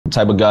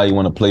type of guy you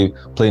want to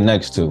play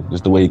next to.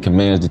 Just the way he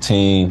commands the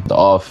team, the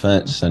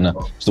offense, and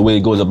just the way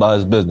he goes about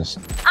his business.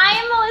 I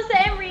am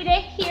Melissa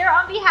Enrique here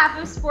on behalf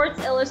of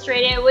Sports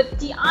Illustrated with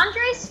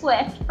DeAndre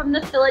Swift from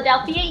the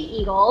Philadelphia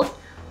Eagles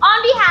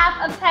on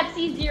behalf of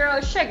Pepsi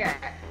Zero Sugar.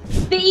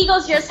 The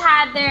Eagles just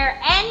had their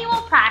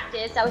annual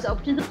practice that was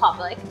open to the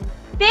public.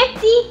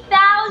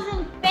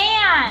 50,000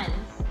 fans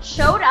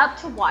showed up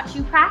to watch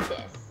you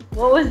practice.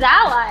 What was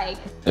that like?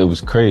 It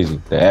was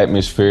crazy. The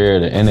atmosphere,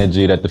 the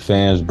energy that the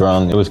fans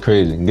brought, it was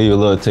crazy. Give you a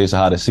little taste of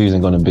how the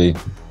season's gonna be.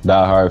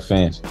 Die-hard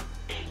fans.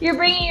 You're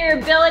bringing your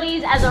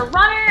abilities as a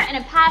runner and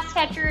a pass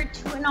catcher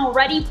to an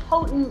already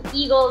potent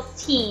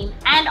Eagles team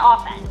and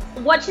offense.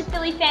 What should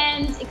Philly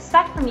fans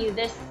expect from you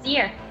this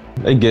year?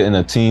 They getting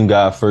a team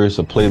guy first,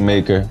 a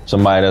playmaker,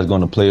 somebody that's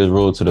gonna play his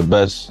role to the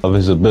best of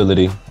his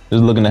ability.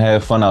 Just looking to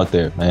have fun out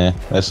there, man.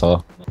 That's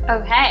all.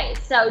 Okay,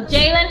 so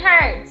Jalen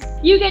Hurts,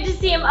 you get to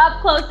see him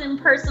up close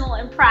and personal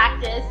in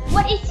practice.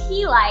 What is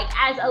he like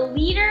as a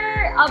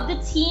leader of the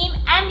team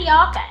and the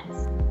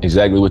offense?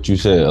 Exactly what you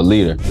said, a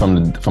leader. From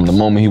the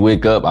moment he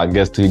wake up, I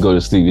guess till he go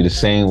to sleep, he the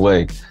same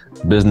way.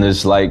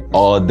 Business like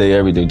all day,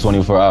 every day,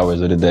 24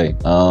 hours of the day.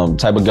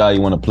 Type of guy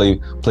you want to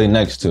play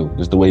next to.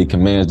 Just the way he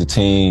commands the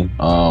team,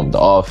 the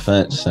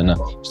offense, and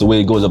just the way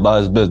he goes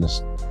about his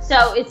business.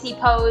 So is he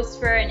posed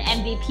for an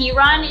MVP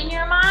run in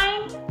your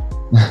mind?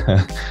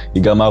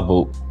 You got my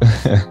vote.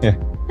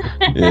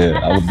 Yeah,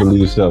 I would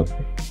believe so.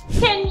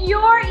 Can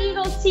your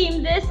Eagles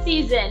team this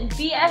season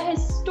be a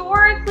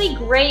historically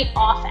great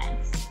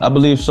offense? I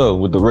believe so.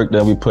 With the work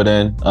that we put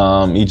in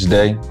each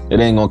day, it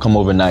ain't gonna come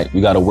overnight.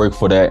 We gotta work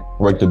for that,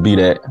 work to be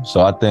that.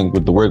 So I think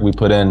with the work we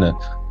put in,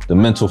 the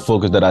mental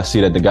focus that I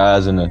see that the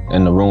guys in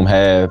the room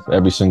have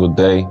every single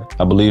day,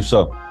 I believe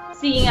so.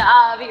 Speaking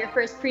of your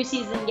first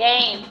preseason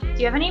game, do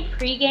you have any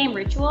pregame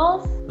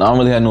rituals? I don't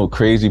really have no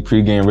crazy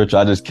pregame ritual.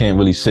 I just can't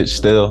really sit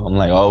still. I'm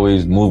like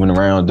always moving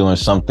around, doing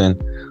something,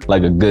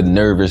 like a good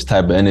nervous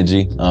type of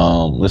energy,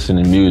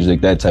 listening to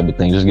music, that type of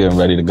thing, just getting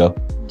ready to go.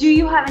 Do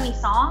you have any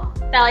song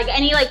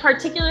any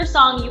particular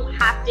song you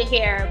have to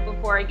hear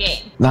before a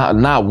game?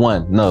 Not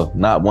one, no,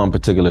 not one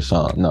particular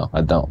song. No, I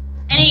don't.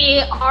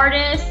 Any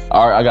artists?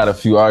 I got a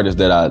few artists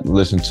that I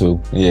listen to,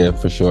 yeah,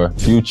 for sure.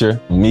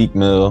 Future, Meek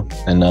Mill,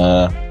 and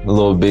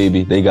Lil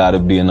Baby, they gotta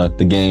be in the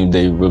game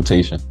day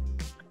rotation.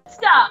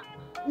 Stop.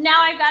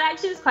 Now I've got to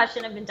ask you this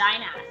question I've been dying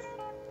to ask.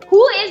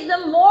 Who is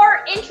the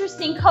more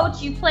interesting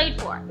coach you played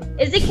for?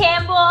 Is it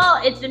Campbell?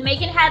 It's been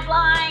making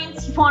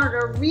headlines. You wanted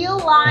a real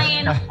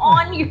lion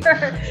on your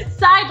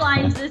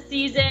sidelines this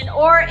season.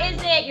 Or is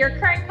it your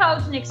current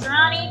coach, Nick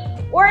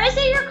Sirianni? Or is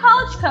it your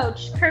college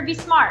coach, Kirby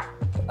Smart?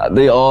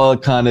 They all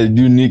kind of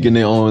unique in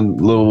their own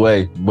little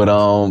way, but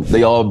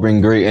they all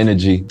bring great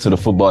energy to the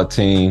football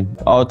team.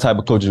 All type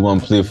of coaches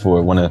want to play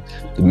for, want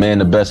to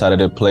demand the best out of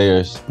their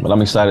players. But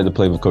I'm excited to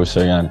play with Coach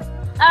Sirianni.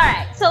 All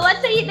right, so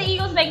let's say the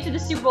Eagles make it to the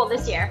Super Bowl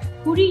this year.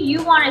 Who do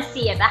you want to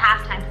see at the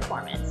halftime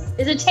performance?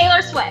 Is it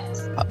Taylor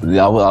Swift?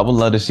 I would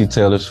love to see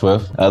Taylor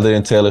Swift. Other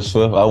than Taylor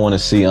Swift, I want to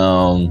see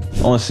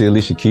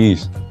Alicia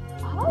Keys.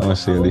 Oh, I want to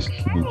see Alicia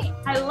Keys. Keys.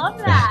 I love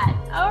that.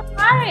 All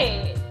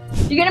right.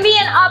 You're going to be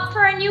up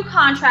for a new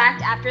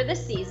contract after the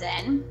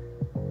season.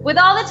 With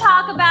all the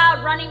talk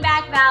about running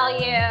back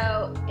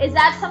value, is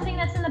that something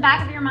that's in the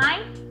back of your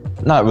mind?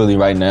 Not really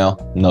right now,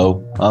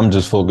 no. I'm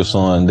just focused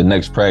on the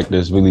next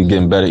practice, really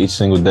getting better each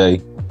single day.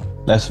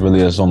 That's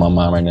really what's on my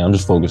mind right now. I'm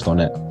just focused on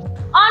that.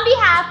 On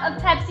behalf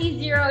of Pepsi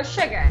Zero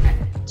Sugar,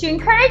 to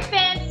encourage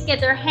fans to get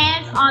their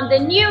hands on the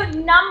new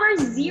number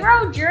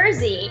 0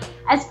 jersey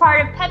as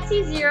part of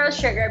Pepsi Zero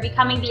Sugar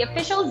becoming the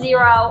official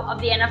zero of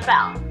the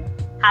NFL.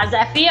 How's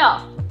that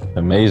feel?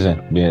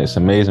 Amazing. Yeah, it's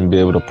amazing to be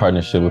able to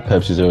partnership with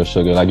Pepsi Zero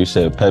Sugar. Like you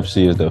said,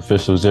 Pepsi is the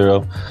official zero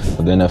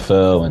of the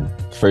NFL,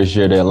 and first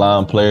year they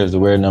allowing players to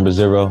wear number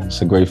 0.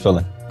 It's a great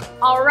feeling.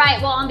 All right.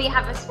 Well, on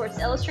behalf of Sports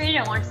Illustrated,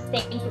 I wanted to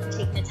thank you for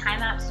taking the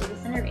time out to do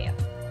this interview.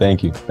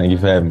 Thank you. Thank you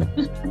for having me.